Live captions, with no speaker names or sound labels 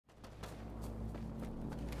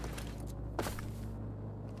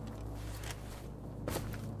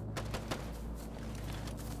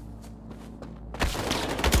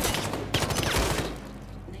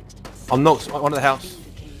I'm knocked. One at the house.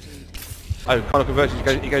 Oh, kind of conversion.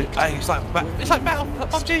 He goes. Hey, it's like battle.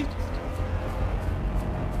 PUBG.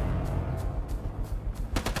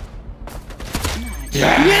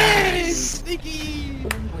 Yes! Sneaky!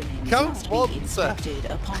 Come on, sir!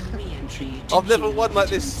 I've never won like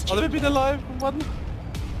this. I've never been alive and won.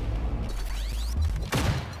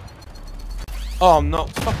 Oh, I'm not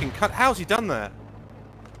fucking cut. How's he done that?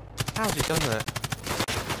 How's he done that?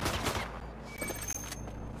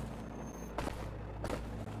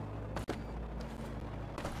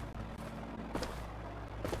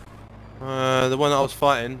 The one that I was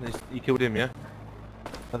fighting, he killed him, yeah?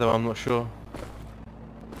 Other one, I'm not sure.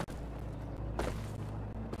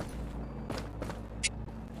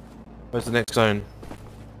 Where's the next zone?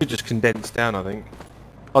 Could just condense down, I think.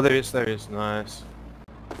 Oh, there he is, nice.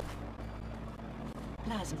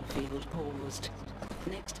 Plasma field paused.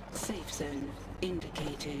 Next safe zone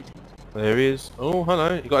indicated. There he is. Oh,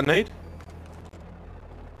 hello, you got a nade?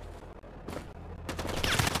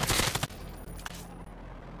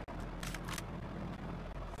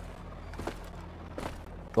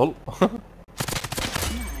 Oh.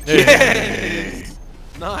 Yes!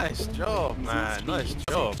 Nice job, man. Nice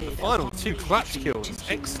job. The final 2 clutch kills.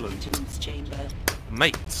 Excellent.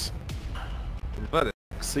 Mates. But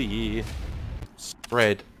see,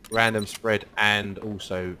 spread, random spread, and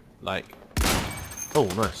also like. Oh,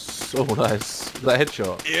 nice. Oh, nice. That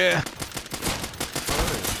headshot. Yeah.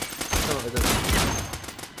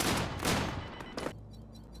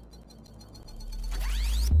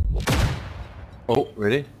 Oh,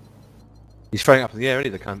 really? He's throwing up in the air,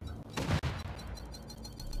 isn't he, the cunt?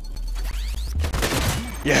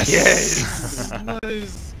 Yes! Yes!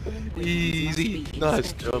 Nice! Easy!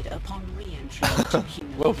 Nice job.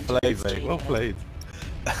 Well played, mate. Well played.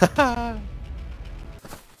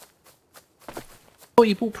 Oh,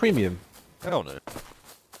 you bought premium? Hell no.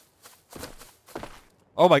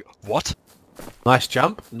 Oh my... What? Nice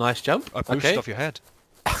jump. Nice jump. I boosted off your head.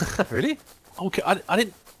 Really? Okay, I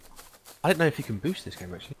didn't know if you can boost this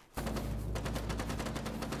game, actually.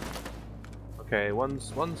 Okay,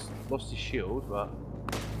 one's lost his shield, but...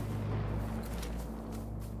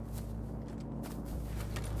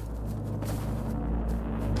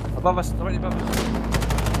 Above us, directly above us.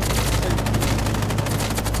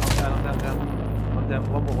 I'm down. I'm down.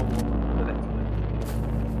 One more. To the left.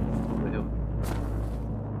 Over the hill.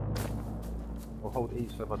 I'll hold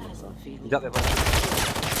ease for one more. He's up there, buddy.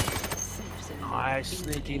 Nice,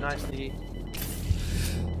 sneaky. Are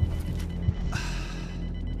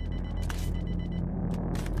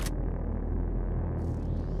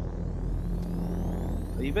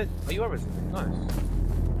you everything? Nice.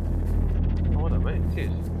 Oh, well done, mate.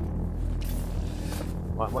 Cheers.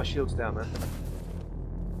 Right, my shield's down there.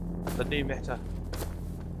 The new meta.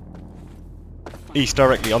 East,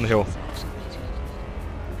 directly on the hill.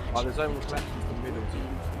 Right, the zone will collapse into the middle.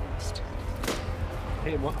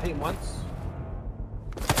 Hit him once.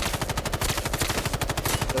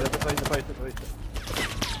 They're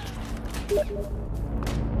both.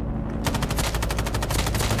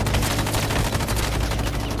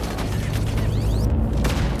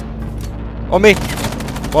 On me!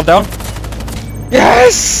 One down.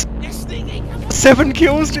 Yes! 7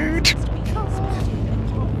 kills, dude!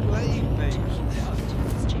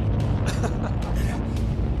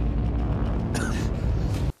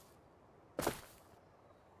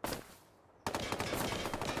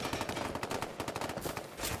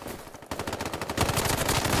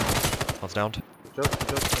 One's downed. Good job.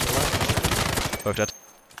 Both dead.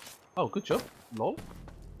 Oh, good job. Lol.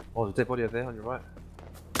 Oh, there's a dead body over there on your right.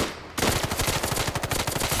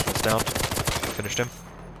 One's downed. Finished him.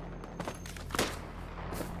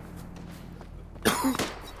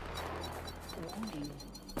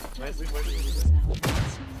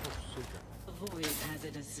 Avoid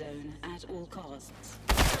hazardous zone at all costs.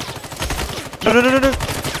 No!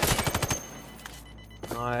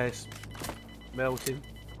 Nice. Melting.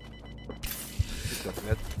 Good job,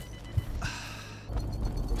 Ned.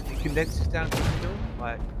 You condense this down to the middle,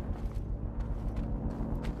 like.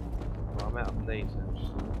 Well, I'm out of these now.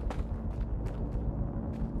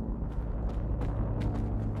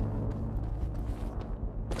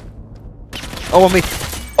 Oh, on me!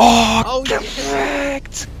 Oh,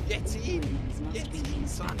 correct! Get in!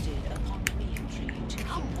 Son!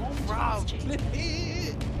 Come on, bro! Flip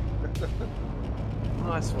it!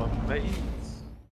 Nice one, mate.